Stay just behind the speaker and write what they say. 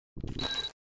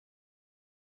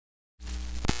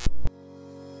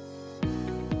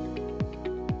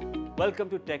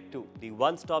Welcome to Tech 2, the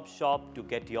one-stop shop to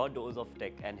get your dose of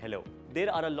tech. And hello.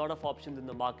 There are a lot of options in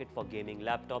the market for gaming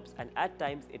laptops, and at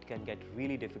times it can get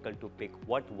really difficult to pick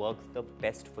what works the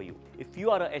best for you. If you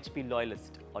are a HP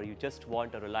loyalist or you just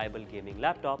want a reliable gaming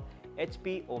laptop,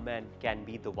 HP Omen can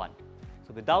be the one.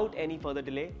 So without any further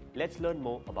delay, let's learn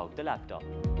more about the laptop.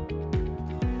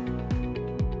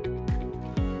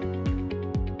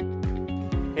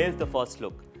 Here's the first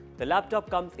look. The laptop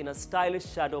comes in a stylish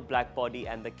shadow black body,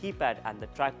 and the keypad and the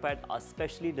trackpad are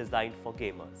specially designed for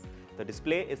gamers. The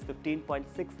display is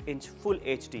 15.6-inch Full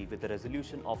HD with a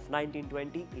resolution of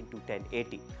 1920 x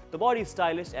 1080. The body is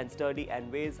stylish and sturdy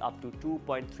and weighs up to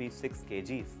 2.36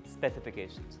 kgs.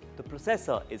 Specifications. The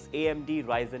processor is AMD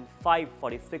Ryzen 5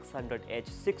 4600H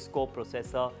 6-core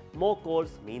processor. More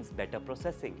cores means better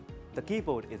processing. The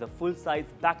keyboard is a full-size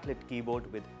backlit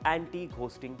keyboard with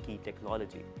anti-ghosting key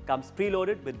technology. Comes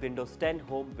preloaded with Windows 10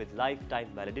 Home with lifetime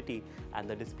validity, and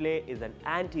the display is an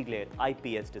anti-glare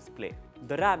IPS display.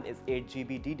 The RAM is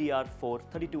 8GB DDR4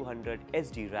 3200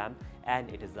 SD RAM, and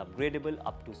it is upgradable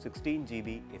up to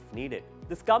 16GB if needed.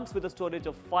 This comes with a storage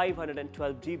of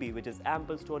 512GB, which is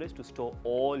ample storage to store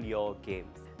all your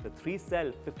games. The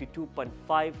 3-cell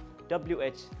 52.5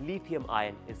 WH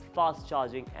lithium-ion is fast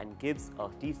charging and gives a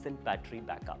decent battery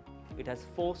backup. It has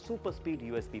 4 super speed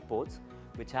USB ports,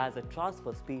 which has a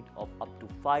transfer speed of up to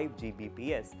 5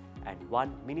 Gbps and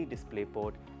 1 mini display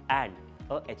port and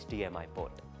a HDMI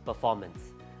port.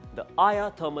 Performance. The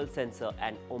IR thermal sensor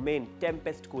and Omen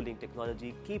Tempest cooling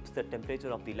technology keeps the temperature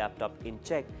of the laptop in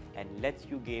check and lets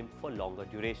you game for longer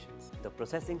durations. The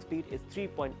processing speed is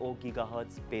 3.0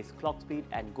 GHz base clock speed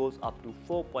and goes up to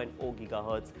 4.0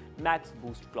 GHz max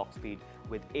boost clock speed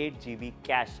with 8GB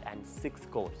cache and 6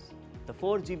 cores. The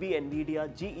 4GB NVIDIA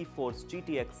GeForce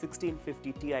GTX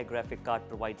 1650 Ti graphic card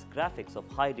provides graphics of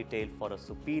high detail for a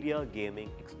superior gaming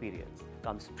experience.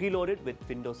 Comes preloaded with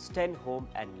Windows 10 Home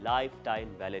and lifetime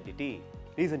validity.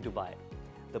 Reason to buy.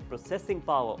 The processing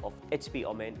power of HP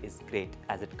Omen is great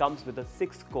as it comes with a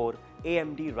 6-core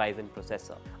AMD Ryzen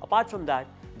processor. Apart from that,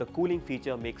 the cooling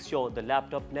feature makes sure the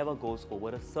laptop never goes over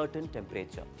a certain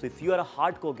temperature. So if you are a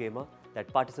hardcore gamer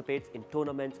that participates in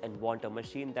tournaments and want a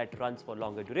machine that runs for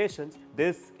longer durations,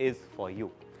 this is for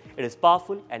you. It is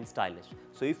powerful and stylish.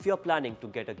 So if you're planning to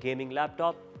get a gaming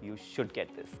laptop, you should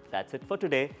get this. That's it for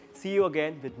today. See you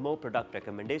again with more product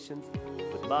recommendations.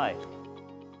 Goodbye.